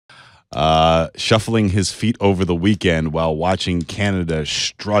Shuffling his feet over the weekend while watching Canada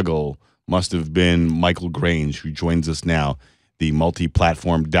struggle must have been Michael Grange, who joins us now, the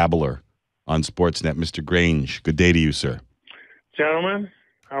multi-platform dabbler on Sportsnet. Mr. Grange, good day to you, sir. Gentlemen,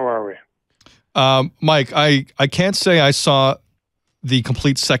 how are we? Mike, I can't say I saw the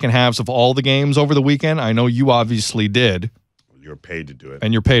complete second halves of all the games over the weekend. I know you obviously did. You're paid to do it.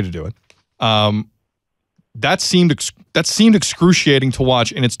 And you're paid to do it. That seemed excruciating to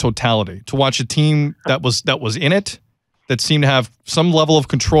watch in its totality. To watch a team that was in it, that seemed to have some level of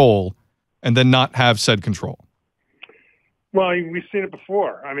control, and then not have said control. Well, we've seen it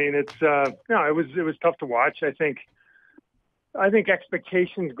before. I mean, it was tough to watch. I think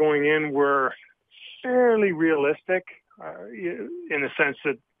expectations going in were fairly realistic, in the sense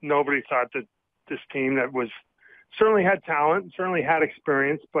that nobody thought that this team that was certainly had talent, certainly had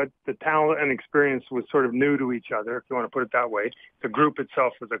experience, but the talent and experience was sort of new to each other, if you want to put it that way. The group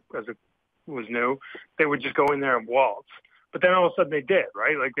itself was new. They would just go in there and waltz. But then all of a sudden they did,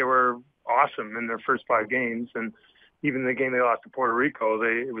 right? Like, they were awesome in their first 5 games, and even the game they lost to Puerto Rico,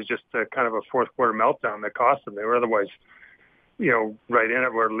 it was just a kind of a fourth quarter meltdown that cost them. They were otherwise, right in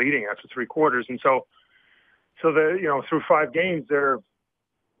it. We're leading after 3 quarters, and so through 5 games, they're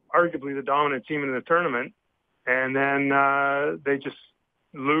arguably the dominant team in the tournament, and then they just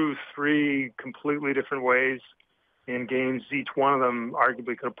lose 3 completely different ways in games. Each one of them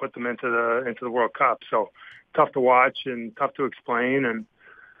arguably could have put them into the World Cup. So tough to watch and tough to explain,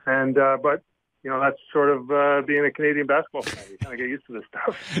 but that's sort of being a Canadian basketball fan. You kind of get used to this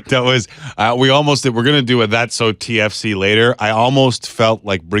stuff. That was, we almost did. We're going to do a That's So TFC later. I almost felt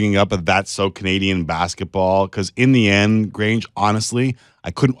like bringing up a That's So Canadian basketball, because in the end, Grange, honestly, I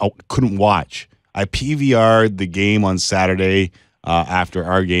couldn't watch. I PVR'd the game on Saturday after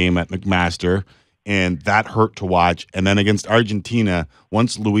our game at McMaster, and that hurt to watch. And then against Argentina,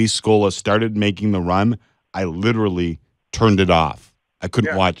 once Luis Scola started making the run, I literally turned it off. I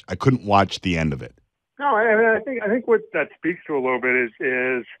couldn't watch the end of it. No, I think what that speaks to a little bit is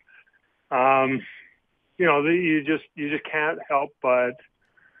you just can't help but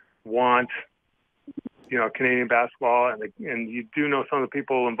want Canadian basketball, and you do know some of the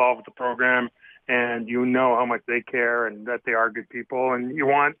people involved with the program, and you know how much they care and that they are good people, and you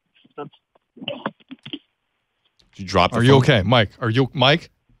want. Did you drop the phone? Are you okay, Mike? Are you Mike?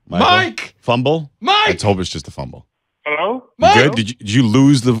 Mike! Fumble? Mike! Let's hope it's just a fumble. Hello? You good? Did you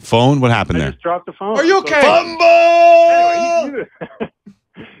lose the phone? What happened there? I just dropped the phone. Are you okay? Fumble! Anyway,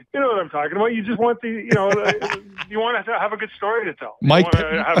 you know what I'm talking about. You just want you want to have a good story to tell. Mike,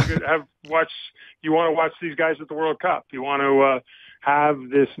 you want to watch these guys at the World Cup. You want to have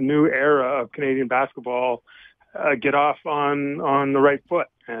this new era of Canadian basketball get off on the right foot,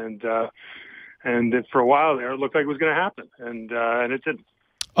 and for a while there, it looked like it was going to happen, and it didn't.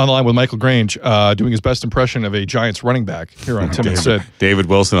 On the line with Michael Grange, doing his best impression of a Giants running back here on Tim and Sid. David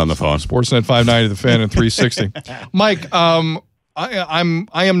Wilson on the phone. Sportsnet 590, The Fan, and 360. Mike, I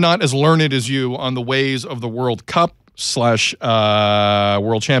am not as learned as you on the ways of the World Cup /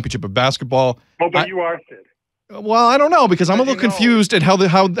 World Championship of basketball. Oh, but you are, Sid. Well, I don't know, because I'm a little confused at how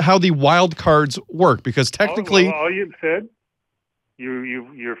the wild cards work, because technically, you said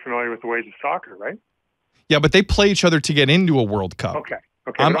you're familiar with the ways of soccer, right? Yeah, but they play each other to get into a World Cup. Okay.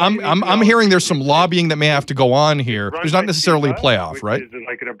 I'm hearing there's some lobbying that may have to go on here. There's not necessarily a playoff, right? It's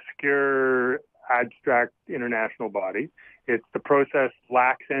like an obscure, abstract international body. The process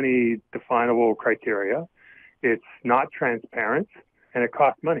lacks any definable criteria. It's not transparent, and it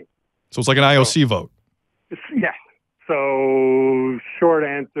costs money. So it's like an IOC vote. Yes. So short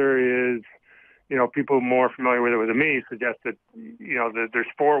answer is, people more familiar with it than me suggest that, that there's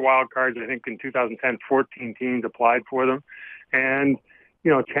 4 wild cards. I think in 2010, 14 teams applied for them. And,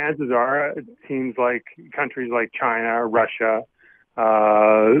 chances are countries like China, Russia,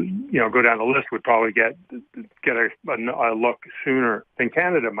 go down the list would probably get a look sooner than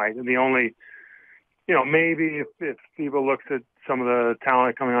Canada might. And the only, maybe if FIBA looks at some of the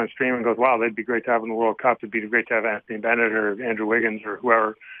talent coming on stream and goes, wow, they'd be great to have in the World Cup. It'd be great to have Anthony Bennett or Andrew Wiggins or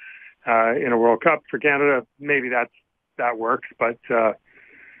whoever in a World Cup for Canada. Maybe that works, but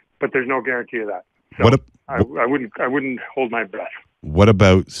there's no guarantee of that. So I wouldn't hold my breath. What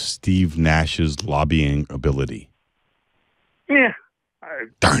about Steve Nash's lobbying ability? Yeah.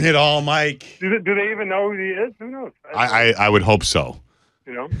 Darn it all, Mike. Do they even know who he is? Who knows? I would hope so.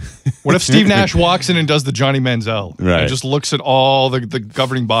 What if Steve Nash walks in and does the Johnny Manziel? Right. And just looks at all the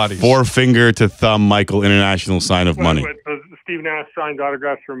governing bodies. 4-finger to thumb, Michael, international sign of money. Steve Nash signs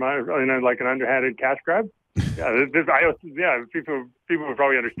autographs for like an underhanded cash grab? People would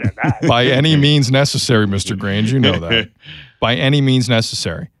probably understand that. By any means necessary, Mr. Grange, you know that. By any means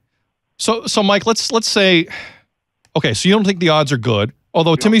necessary. So Mike, let's say, okay, so you don't think the odds are good.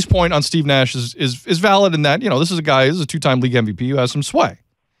 Although Timmy's point on Steve Nash is valid in that, this is a two-time league MVP who has some sway.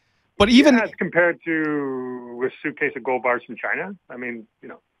 But even as compared to a suitcase of gold bars from China, I mean,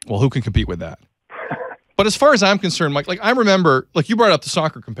 Well, who can compete with that? But as far as I'm concerned, Mike, I remember, you brought up the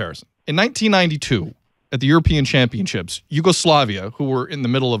soccer comparison. In 1992, at the European Championships, Yugoslavia, who were in the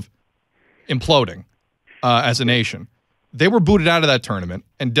middle of imploding as a nation, they were booted out of that tournament,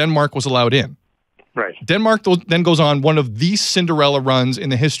 and Denmark was allowed in. Right. Denmark then goes on one of the Cinderella runs in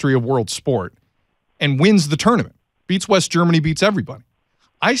the history of world sport and wins the tournament. Beats West Germany, beats everybody.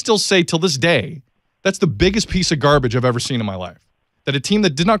 I still say till this day, that's the biggest piece of garbage I've ever seen in my life. That a team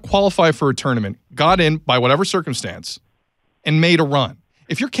that did not qualify for a tournament got in by whatever circumstance and made a run.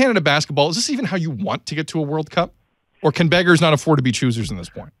 If you're Canada basketball, is this even how you want to get to a World Cup? Or can beggars not afford to be choosers in this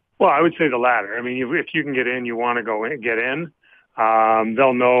point? Well, I would say the latter. I mean, if you can get in, you want to go in, get in.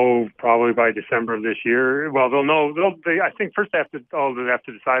 They'll know probably by December of this year. Well, they'll know. I think first they have to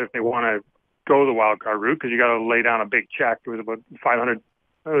decide if they want to go the wild card route, because you got to lay down a big check. It was about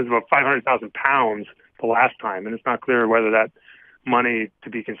 £500,000 the last time, and it's not clear whether that money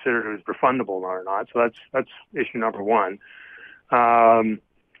to be considered as refundable or not. So that's issue number one. And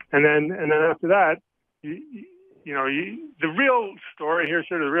then after that, the real story here,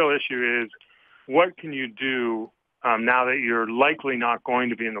 sort of the real issue is, what can you do now that you're likely not going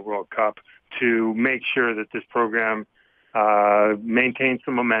to be in the World Cup to make sure that this program maintains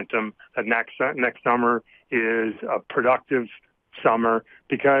some momentum, that next summer is a productive summer,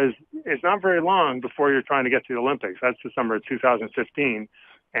 because it's not very long before you're trying to get to the Olympics. That's the summer of 2015.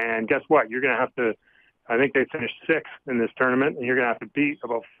 And guess what? You're going to have to, I think they finished 6th in this tournament, and you're going to have to beat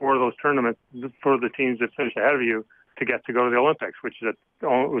about 4 of those tournaments for the teams that finish ahead of you to get to go to the Olympics, which is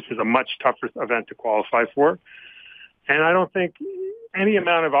a much tougher event to qualify for. And I don't think any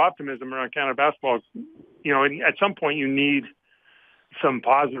amount of optimism around Canada basketball, at some point you need some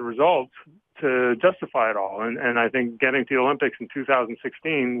positive results to justify it all. And I think getting to the Olympics in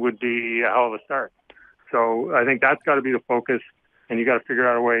 2016 would be a hell of a start. So I think that's got to be the focus, and you got to figure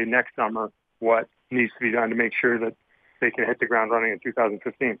out a way next summer what needs to be done to make sure that they can hit the ground running in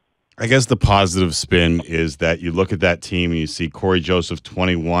 2015. I guess the positive spin is that you look at that team and you see Corey Joseph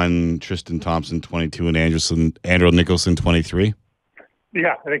 21, Tristan Thompson 22, and Andrew Nicholson 23.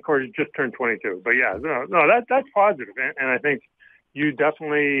 Yeah, I think Corey just turned 22. But yeah, that's positive. And I think you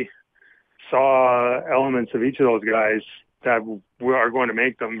definitely saw elements of each of those guys that are going to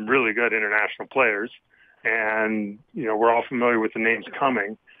make them really good international players. And, we're all familiar with the names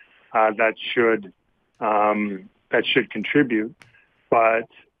coming that should contribute. But,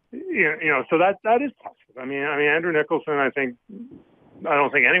 so that is positive. I mean, Andrew Nicholson, I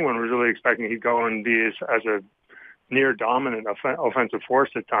don't think anyone was really expecting he'd go and be as a near dominant offensive force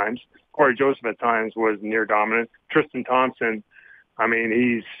at times. Corey Joseph at times was near dominant. Tristan Thompson, I mean,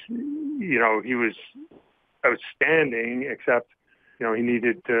 he was outstanding, except, he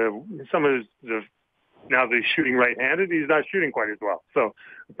needed some of now that he's shooting right-handed, he's not shooting quite as well. So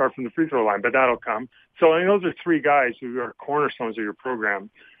apart from the free throw line, but that'll come. So those are 3 guys who are cornerstones of your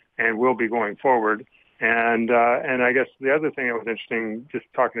program and will be going forward. And I guess the other thing that was interesting, just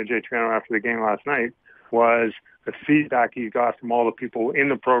talking to Jay Triano after the game last night, was the feedback he got from all the people in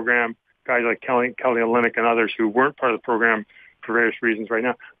the program, guys like Kelly Olynyk and others who weren't part of the program for various reasons right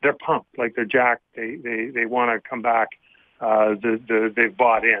now. They're pumped, like they're jacked. They want to come back. They've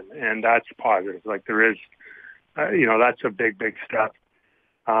bought in, and that's positive. Like there is, that's a big step.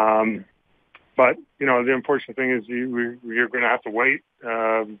 But the unfortunate thing is you're going to have to wait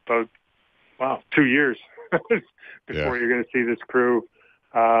about 2 years before you're going to see this crew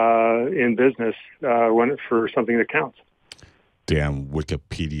in business for something that counts. Damn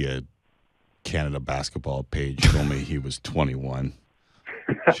Wikipedia Canada basketball page told me he was 21.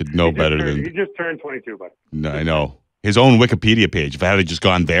 Should know better than. He just turned 22, but. No, I know. His own Wikipedia page. If I had just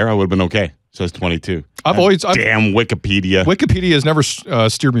gone there, I would have been okay. It says 22. Damn Wikipedia. Wikipedia has never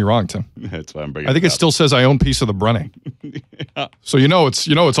steered me wrong, Tim. That's why I'm bringing. I think it still says I own piece of the Brenny. Yeah. So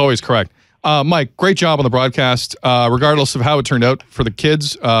it's always correct. Mike, great job on the broadcast. Regardless of how it turned out for the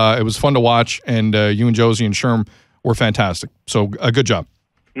kids, it was fun to watch, and you and Josie and Sherm were fantastic. So good job.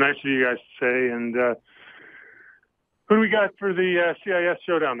 Nice of you guys to say. And who do we got for the CIS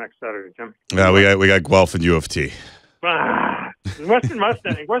showdown next Saturday, Tim? We got Guelph and U of T. Western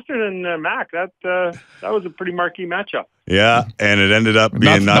Mustang, Western and Mac. That was a pretty marquee matchup. Yeah, and it ended up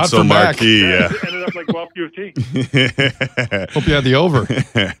being not so marquee. Yeah. It ended up like Guelph U of T. Hope you had the over.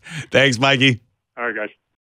 Thanks, Mikey. All right, guys.